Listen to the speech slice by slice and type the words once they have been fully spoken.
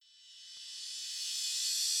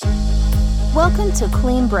Welcome to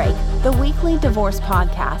Clean Break, the weekly divorce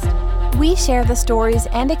podcast. We share the stories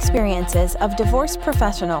and experiences of divorce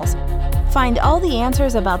professionals. Find all the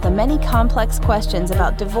answers about the many complex questions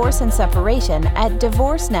about divorce and separation at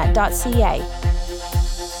divorcenet.ca.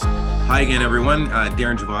 Hi again, everyone.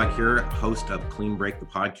 Darren Javad here, host of Clean Break, the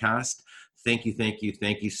podcast. Thank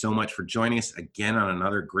you so much for joining us again on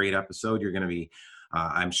another great episode. You're going to be,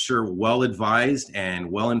 I'm sure, well advised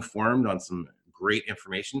and well informed on some great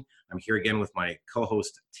information. I'm here again with my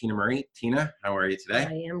co-host, Tina Murray. Tina, how are you today?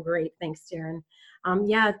 I am great. Thanks, Darren.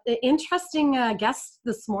 Interesting guest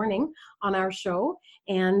this morning on our show.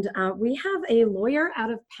 And we have a lawyer out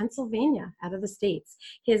of Pennsylvania, out of the States.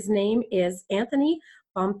 His name is Anthony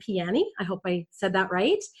Bompiani. I hope I said that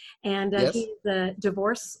right. And yes. He's a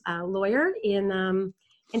divorce lawyer in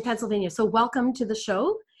Pennsylvania. So welcome to the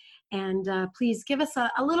show. And please give us a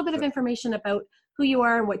little bit of information about who you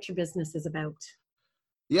are and what your business is about.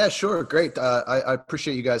 Yeah, sure. Great. I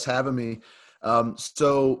appreciate you guys having me.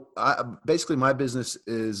 Basically my business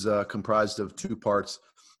is comprised of two parts.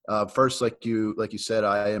 First, like you said,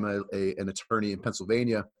 I am an attorney in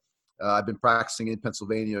Pennsylvania. I've been practicing in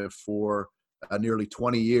Pennsylvania for nearly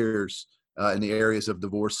 20 years in the areas of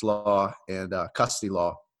divorce law and custody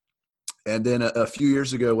law. And then a few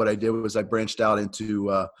years ago, what I did was I branched out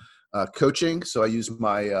into coaching. So I used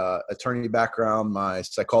my attorney background, my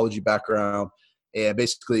psychology background, and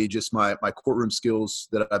basically just my courtroom skills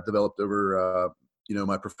that I've developed over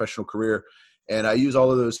my professional career. And I use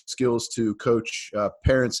all of those skills to coach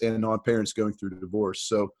parents and non-parents going through the divorce.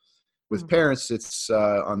 So with parents, it's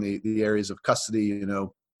on the areas of custody, and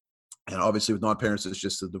obviously with non-parents, it's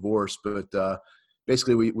just a divorce. But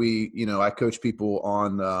basically, I coach people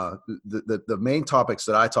on the main topics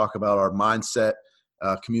that I talk about are mindset,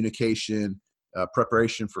 communication,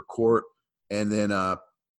 preparation for court, and then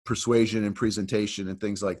persuasion and presentation and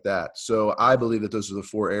things like that. So I believe that those are the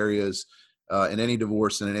four areas in any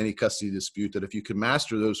divorce and in any custody dispute, that if you can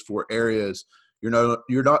master those four areas, you're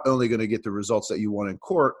not only going to get the results that you want in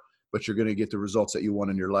court, but you're going to get the results that you want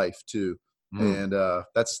in your life too. And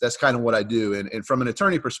that's kind of what I do. And from an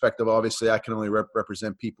attorney perspective, obviously I can only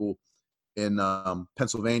represent people in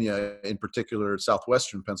Pennsylvania, in particular,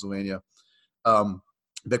 Southwestern Pennsylvania.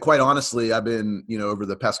 But quite honestly, I've been, over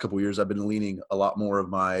the past couple of years, I've been leaning a lot more of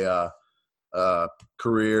my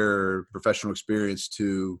career, professional experience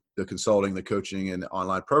to the consulting, the coaching, and the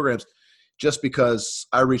online programs, just because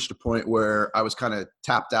I reached a point where I was kind of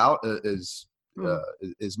tapped out as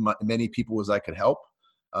many people as I could help.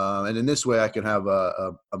 And in this way, I can have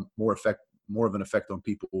a more of an effect on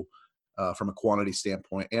people from a quantity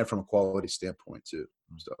standpoint and from a quality standpoint too.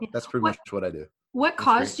 So that's pretty much what I do. What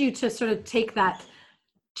caused you to sort of take that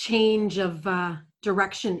change of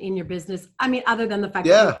direction in your business? I mean, other than the fact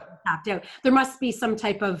that you're tapped out, there must be some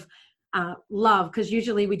type of love, because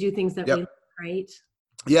usually we do things that we like, right?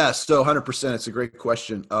 Yeah, so 100%. It's a great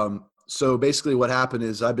question. So basically what happened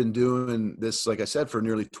is I've been doing this, like I said, for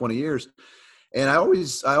nearly 20 years. And I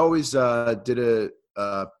always did a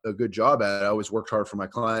good job at it. I always worked hard for my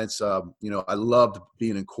clients. I loved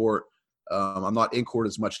being in court. I'm not in court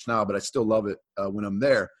as much now, but I still love it when I'm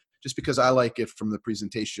there, just because I like it from the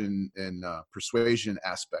presentation and persuasion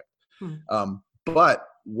aspect. But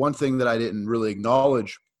one thing that I didn't really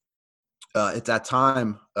acknowledge at that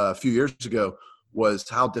time, a few years ago, was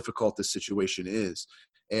how difficult this situation is.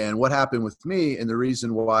 And what happened with me, and the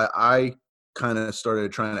reason why I kind of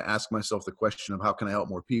started trying to ask myself the question of how can I help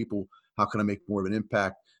more people? How can I make more of an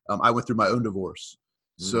impact? I went through my own divorce.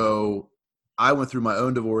 So I went through my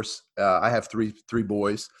own divorce. I have three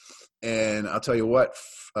boys, and I'll tell you what,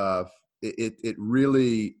 it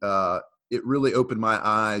really opened my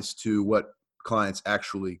eyes to what clients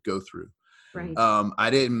actually go through. Right. I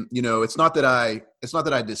didn't, it's not that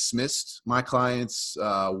I dismissed my clients'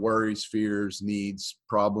 worries, fears, needs,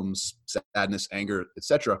 problems, sadness, anger,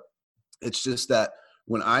 etc. It's just that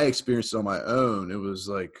when I experienced it on my own, it was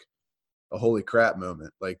like a holy crap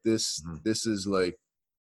moment. Like this is like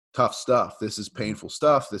tough stuff. This is painful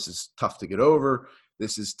stuff. This is tough to get over.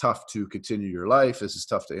 This is tough to continue your life. This is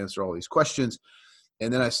tough to answer all these questions.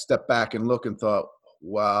 And then I stepped back and looked and thought,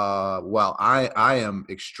 wow, I am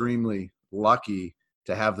extremely lucky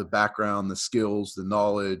to have the background, the skills, the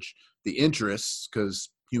knowledge, the interests,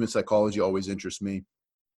 because human psychology always interests me.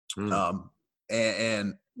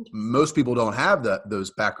 And most people don't have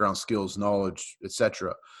those background skills, knowledge,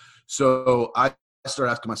 etc. So I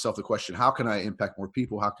started asking myself the question, how can I impact more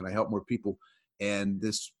people? How can I help more people? And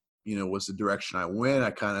this, was the direction I went.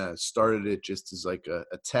 I kind of started it just as like a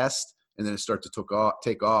test, and then it started to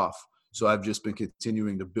take off. So I've just been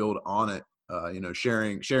continuing to build on it,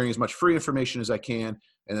 sharing as much free information as I can,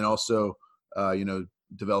 and then also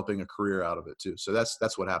developing a career out of it too. So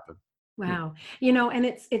that's what happened. Wow. And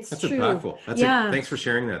it's That's true. impactful. Thanks for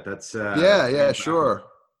sharing that. That's Sure.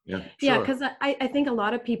 Yeah, because I think a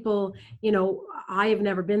lot of people, I have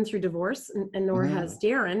never been through divorce, and nor has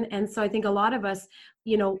Darren, and so I think a lot of us,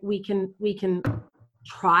 we can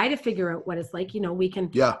try to figure out what it's like. We can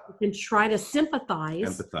try to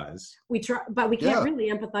empathize. We try, but we can't really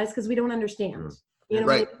empathize because we don't understand. You know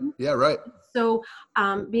right. what I mean? Yeah, right. So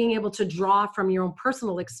being able to draw from your own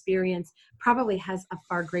personal experience probably has a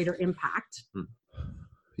far greater impact.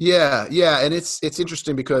 Yeah. And it's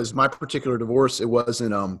interesting because my particular divorce, it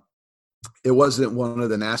wasn't one of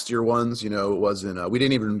the nastier ones. It wasn't. We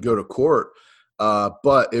didn't even go to court,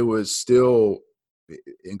 but it was still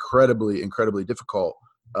incredibly, incredibly difficult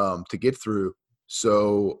to get through.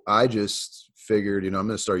 So I just figured, I'm going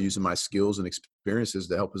to start using my skills and experiences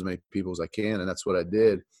to help as many people as I can, and that's what I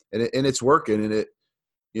did. And it's working, and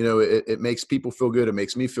it makes people feel good. It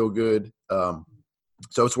makes me feel good.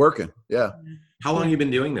 So it's working. Yeah. How long have you been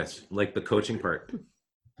doing this, like the coaching part?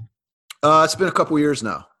 It's been a couple years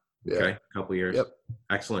now. Yeah. Okay, a couple years. Yep.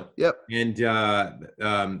 Excellent. Yep. And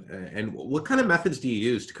what kind of methods do you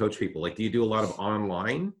use to coach people? Like, do you do a lot of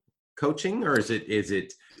online coaching, or is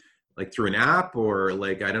it like through an app, or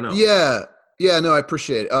like, I don't know? Yeah. No, I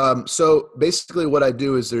appreciate it. So basically, what I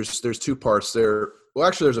do is there's two parts there. Well,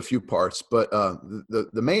 actually, there's a few parts, but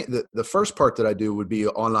the first part that I do would be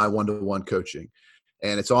online one-to-one coaching,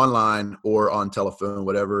 and it's online or on telephone,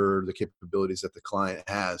 whatever the capabilities that the client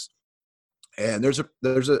has. And there's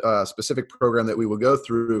a specific program that we will go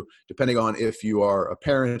through depending on if you are a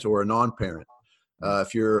parent or a non-parent.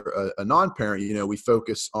 If you're a non-parent, we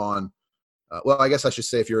focus on. Well, I guess I should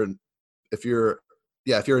say if you're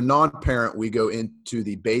a non-parent, we go into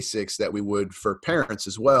the basics that we would for parents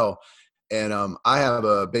as well. And I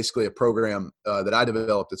have basically a program that I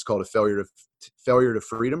developed. It's called a Failure to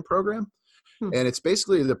Freedom program, and it's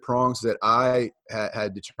basically the prongs that I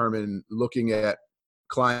had determined looking at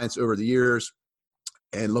clients over the years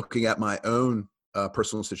and looking at my own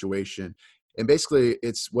personal situation. And basically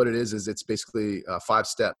it's basically 5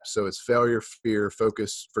 steps. So it's failure, fear,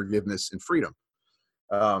 focus, forgiveness, and freedom.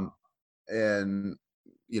 And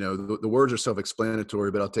the words are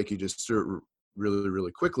self-explanatory, but I'll take you just through it really,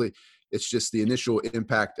 really quickly. It's just the initial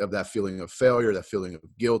impact of that feeling of failure, that feeling of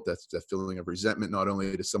guilt, that feeling of resentment, not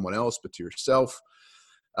only to someone else, but to yourself.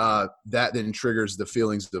 That then triggers the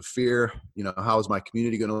feelings of fear. How is my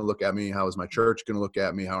community going to look at me? How is my church going to look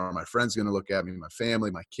at me? How are my friends going to look at me? My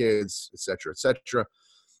family, my kids, et cetera, et cetera.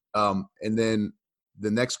 And then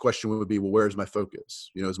the next question would be, well, where's my focus?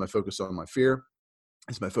 Is my focus on my fear?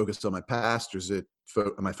 Is my focus on my past? Or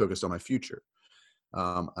am I focused on my future?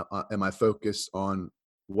 Am I focused on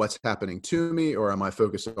what's happening to me, or am I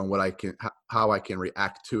focused on how I can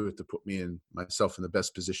react to it to put myself in the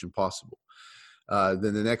best position possible?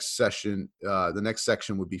 Then the next section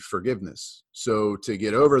would be forgiveness. So to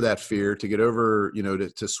get over that fear, to get over,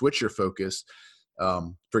 to switch your focus,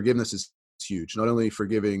 forgiveness is huge. Not only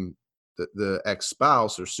forgiving the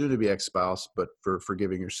ex-spouse or soon-to-be ex-spouse, but for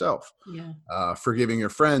forgiving yourself. Yeah. Forgiving your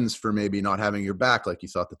friends for maybe not having your back like you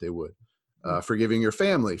thought that they would. Forgiving your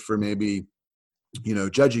family for maybe,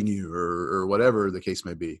 judging you or whatever the case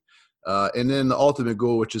may be. And then the ultimate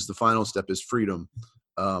goal, which is the final step, is freedom.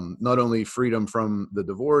 Not only freedom from the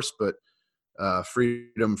divorce, but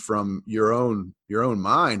freedom from your own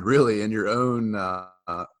mind, really, and your own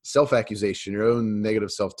self-accusation, your own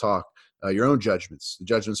negative self-talk, your own judgments, the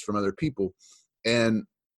judgments from other people. And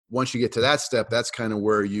once you get to that step, that's kind of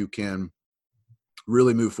where you can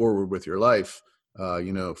really move forward with your life,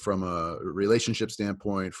 from a relationship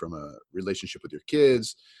standpoint, from a relationship with your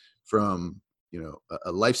kids, from,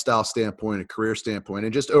 a lifestyle standpoint, a career standpoint,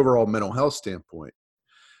 and just overall mental health standpoint.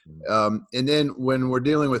 And then when we're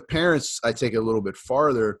dealing with parents, I take it a little bit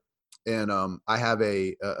farther, and I have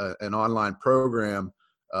an online program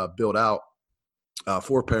built out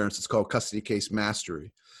for parents. It's called Custody Case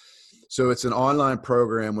Mastery. So it's an online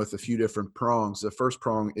program with a few different prongs. The first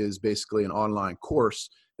prong is basically an online course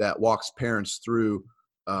that walks parents through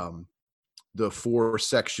the 4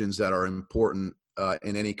 sections that are important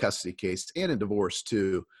in any custody case and in divorce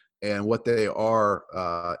too. And what they are,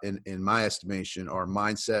 in my estimation, are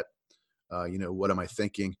mindset. What am I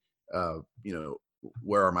thinking?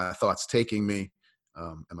 Where are my thoughts taking me?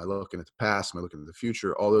 Am I looking at the past? Am I looking at the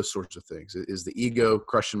future? All those sorts of things. Is the ego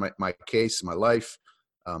crushing my case, my life?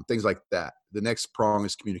 Things like that. The next prong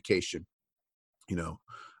is communication.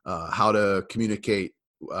 How to communicate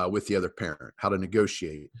with the other parent, how to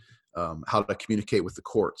negotiate, how to communicate with the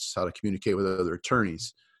courts, how to communicate with other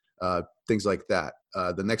attorneys, things like that.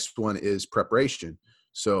 The next one is preparation.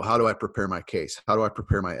 So how do I prepare my case? How do I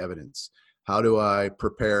prepare my evidence? How do I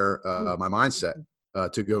prepare my mindset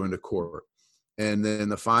to go into court? And then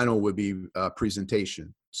the final would be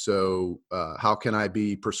presentation. So how can I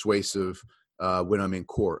be persuasive when I'm in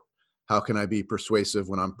court? How can I be persuasive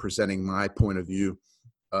when I'm presenting my point of view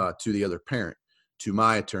to the other parent, to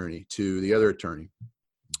my attorney, to the other attorney?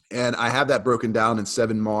 And I have that broken down in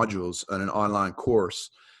 7 modules on an online course.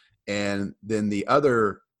 And then the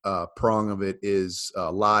other prong of it is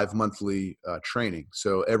live monthly training.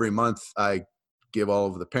 So every month I give all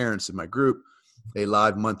of the parents in my group a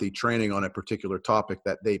live monthly training on a particular topic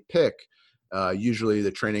that they pick. Usually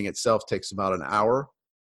the training itself takes about an hour,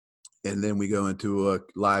 and then we go into a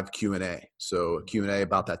live Q&A. So a Q&A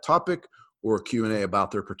about that topic or a Q&A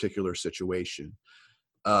about their particular situation.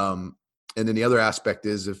 And then the other aspect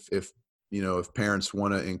is if parents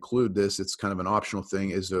want to include this, it's kind of an optional thing,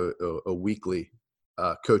 is a weekly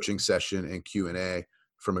coaching session and Q&A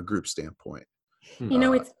from a group standpoint.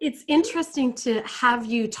 It's interesting to have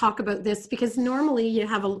you talk about this, because normally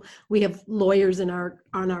we have lawyers on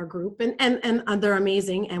our group, and they're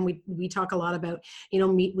amazing, and we talk a lot about,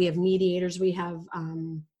 we have mediators, we have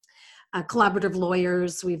collaborative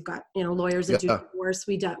lawyers, we've got lawyers that do divorce,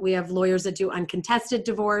 we have lawyers that do uncontested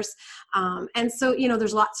divorce, and so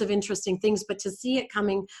there's lots of interesting things, but to see it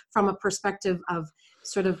coming from a perspective of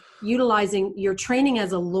sort of utilizing your training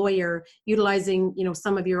as a lawyer, utilizing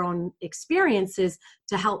some of your own experiences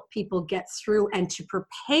to help people get through and to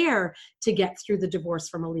prepare to get through the divorce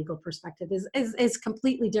from a legal perspective is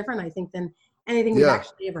completely different, I think, than anything we've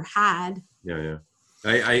actually ever had. Yeah.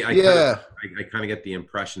 I kind of get the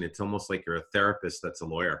impression it's almost like you're a therapist that's a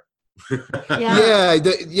lawyer.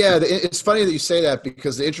 It's funny that you say that,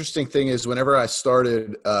 because the interesting thing is, whenever I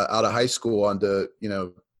started out of high school on the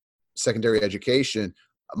secondary education,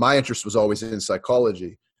 my interest was always in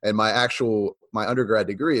psychology, and my undergrad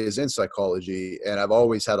degree is in psychology, and I've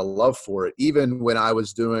always had a love for it. Even when I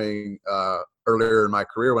was doing earlier in my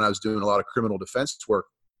career, when I was doing a lot of criminal defense work,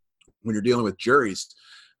 when you're dealing with juries,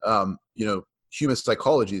 human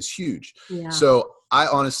psychology is huge. So I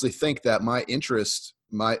honestly think that my interest,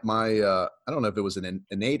 my I don't know if it was an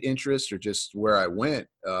innate interest or just where I went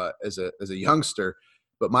as a youngster,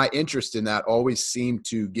 but my interest in that always seemed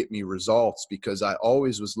to get me results, because I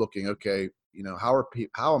always was looking, okay,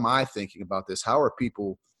 how am I thinking about this? How are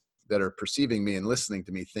people that are perceiving me and listening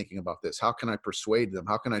to me thinking about this? How can I persuade them?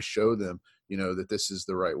 How can I show them, that this is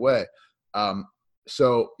the right way?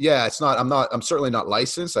 So yeah, I'm certainly not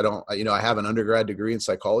licensed. I have an undergrad degree in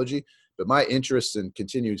psychology, but my interest in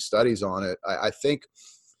continued studies on it, I think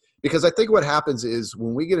what happens is,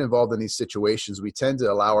 when we get involved in these situations, we tend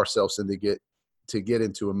to allow ourselves to get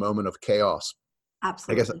into a moment of chaos.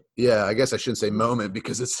 Absolutely. I guess I shouldn't say moment,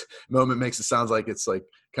 because moment makes it sound like it's like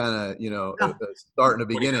kind of, start and a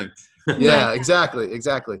beginning. Yeah, exactly.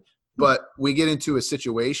 But we get into a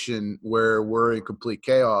situation where we're in complete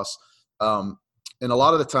chaos. And a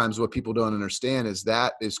lot of the times what people don't understand is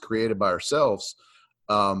that is created by ourselves.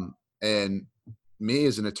 And me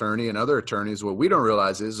as an attorney and other attorneys, what we don't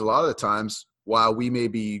realize is, a lot of the times, while we may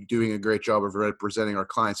be doing a great job of representing our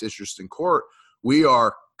clients' interest in court, we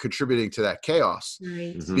are contributing to that chaos.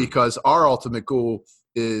 Right. Mm-hmm. Because our ultimate goal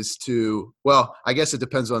is I guess it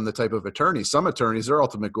depends on the type of attorney. Some attorneys, their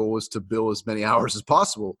ultimate goal is to bill as many hours as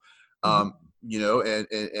possible. And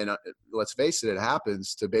let's face it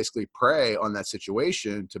happens to basically prey on that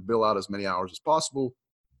situation to bill out as many hours as possible.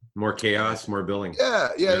 More chaos, more billing. Yeah,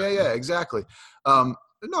 exactly.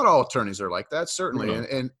 Not all attorneys are like that, certainly.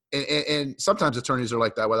 No. And sometimes attorneys are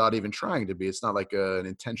like that without even trying to be. It's not like an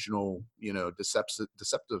intentional, deceptive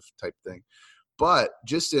type thing. But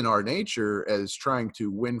just in our nature as trying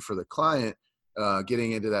to win for the client,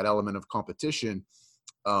 getting into that element of competition,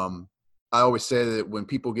 I always say that when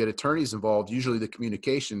people get attorneys involved, usually the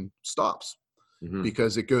communication stops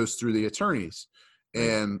because it goes through the attorneys.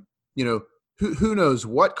 And, who knows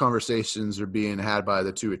what conversations are being had by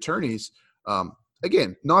the two attorneys.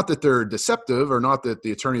 Again, not that they're deceptive or not that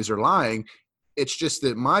the attorneys are lying. It's just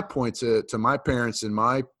that my point to my parents and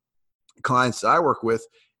my clients that I work with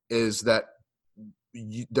is that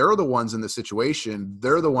they're the ones in the situation.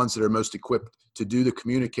 They're the ones that are most equipped to do the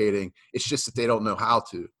communicating. It's just that they don't know how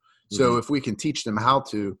to. So if we can teach them how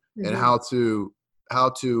to and how to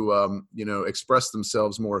express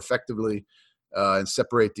themselves more effectively and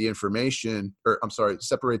separate the emotion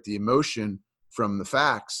from the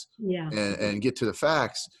facts and get to the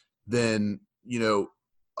facts, then,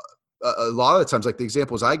 a lot of the times, like the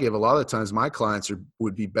examples I give, a lot of the times my clients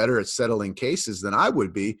would be better at settling cases than I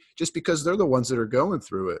would be, just because they're the ones that are going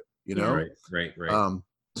through it, Right.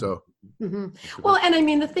 So Well, and I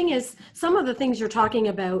mean, the thing is, some of the things you're talking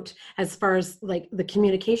about as far as like the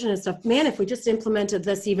communication and stuff, man, if we just implemented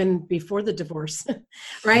this even before the divorce,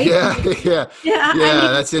 right? Yeah. I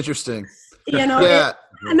mean, That's interesting.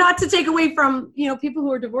 Not to take away from, people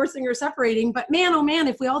who are divorcing or separating, but man, oh man,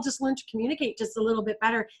 if we all just learn to communicate just a little bit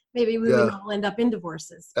better, maybe we would all end up in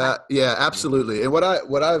divorces. Yeah, absolutely. And what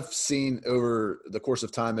I've seen over the course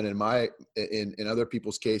of time, and in other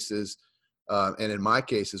people's cases, and in my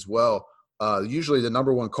case as well, usually the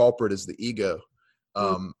number one culprit is the ego.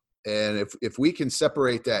 And if we can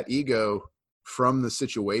separate that ego from the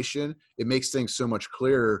situation, it makes things so much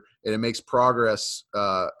clearer, and it makes progress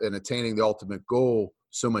in attaining the ultimate goal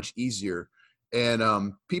so much easier. And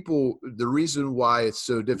the reason why it's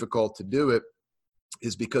so difficult to do it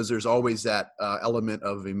is because there's always that element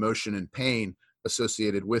of emotion and pain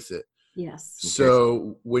associated with it. Yes.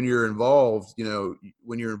 So when you're involved,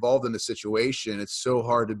 when you're involved in the situation, it's so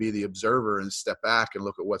hard to be the observer and step back and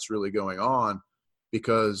look at what's really going on,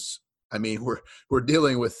 because I mean, we're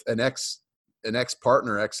dealing with an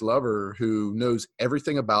ex-partner, ex-lover who knows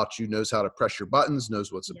everything about you, knows how to press your buttons,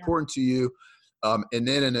 knows what's important to you. And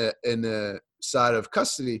then in the side of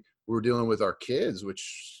custody, we're dealing with our kids,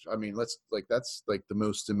 which, I mean, that's like the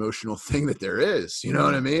most emotional thing that there is. You know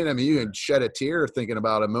what I mean? I mean, you can shed a tear thinking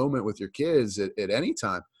about a moment with your kids at any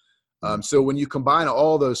time. So when you combine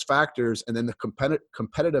all those factors, and then the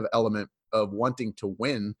competitive element of wanting to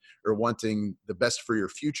win or wanting the best for your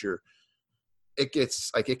future, it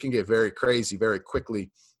can get very crazy very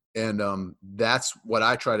quickly. And that's what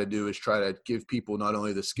I try to do, is try to give people not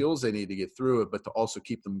only the skills they need to get through it, but to also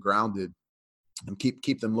keep them grounded and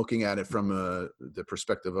keep them looking at it from the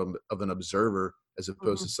perspective of an observer, as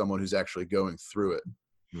opposed to someone who's actually going through it.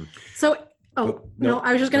 So, I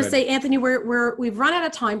was just going to say, Anthony, we've run out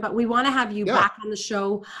of time, but we want to have you back on the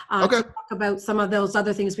show to talk about some of those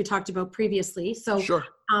other things we talked about previously. So sure.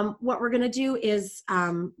 What we're going to do is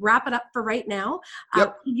wrap it up for right now.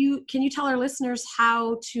 Yep. Can you tell our listeners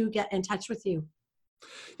how to get in touch with you?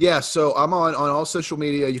 Yeah, so I'm on all social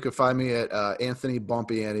media. You can find me at Anthony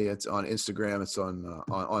Bompiani. It's on Instagram. It's on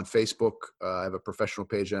Facebook. I have a professional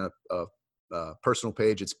page and a personal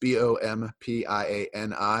page. It's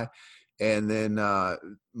BOMPIANI. And then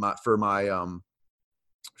for my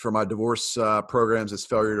divorce programs, it's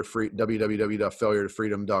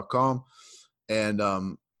www.failuretofreedom.com.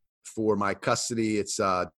 And for my custody, it's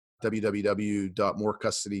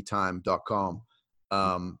www.morecustodytime.com.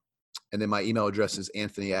 And then my email address is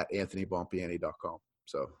anthony@anthonybompiani.com.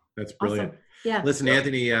 So that's brilliant. Awesome. Yeah. Listen,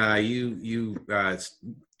 Anthony, you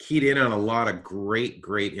keyed in on a lot of great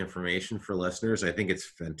information for listeners. I think it's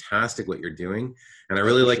fantastic what you're doing, and I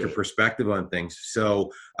really like your perspective on things.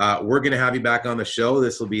 So we're going to have you back on the show.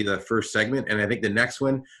 This will be the first segment, and I think the next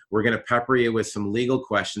one, we're going to pepper you with some legal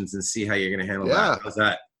questions and see how you're going to handle that. How's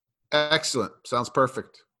that? Excellent. Sounds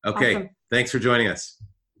perfect. Okay. Awesome. Thanks for joining us.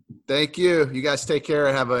 Thank you. You guys take care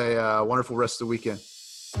and have a wonderful rest of the weekend.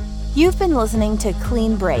 You've been listening to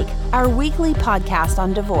Clean Break, our weekly podcast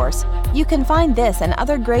on divorce. You can find this and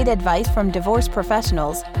other great advice from divorce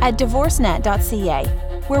professionals at divorcenet.ca,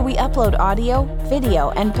 where we upload audio, video,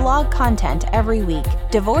 and blog content every week.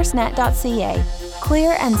 Divorcenet.ca,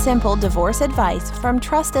 clear and simple divorce advice from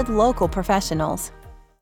trusted local professionals.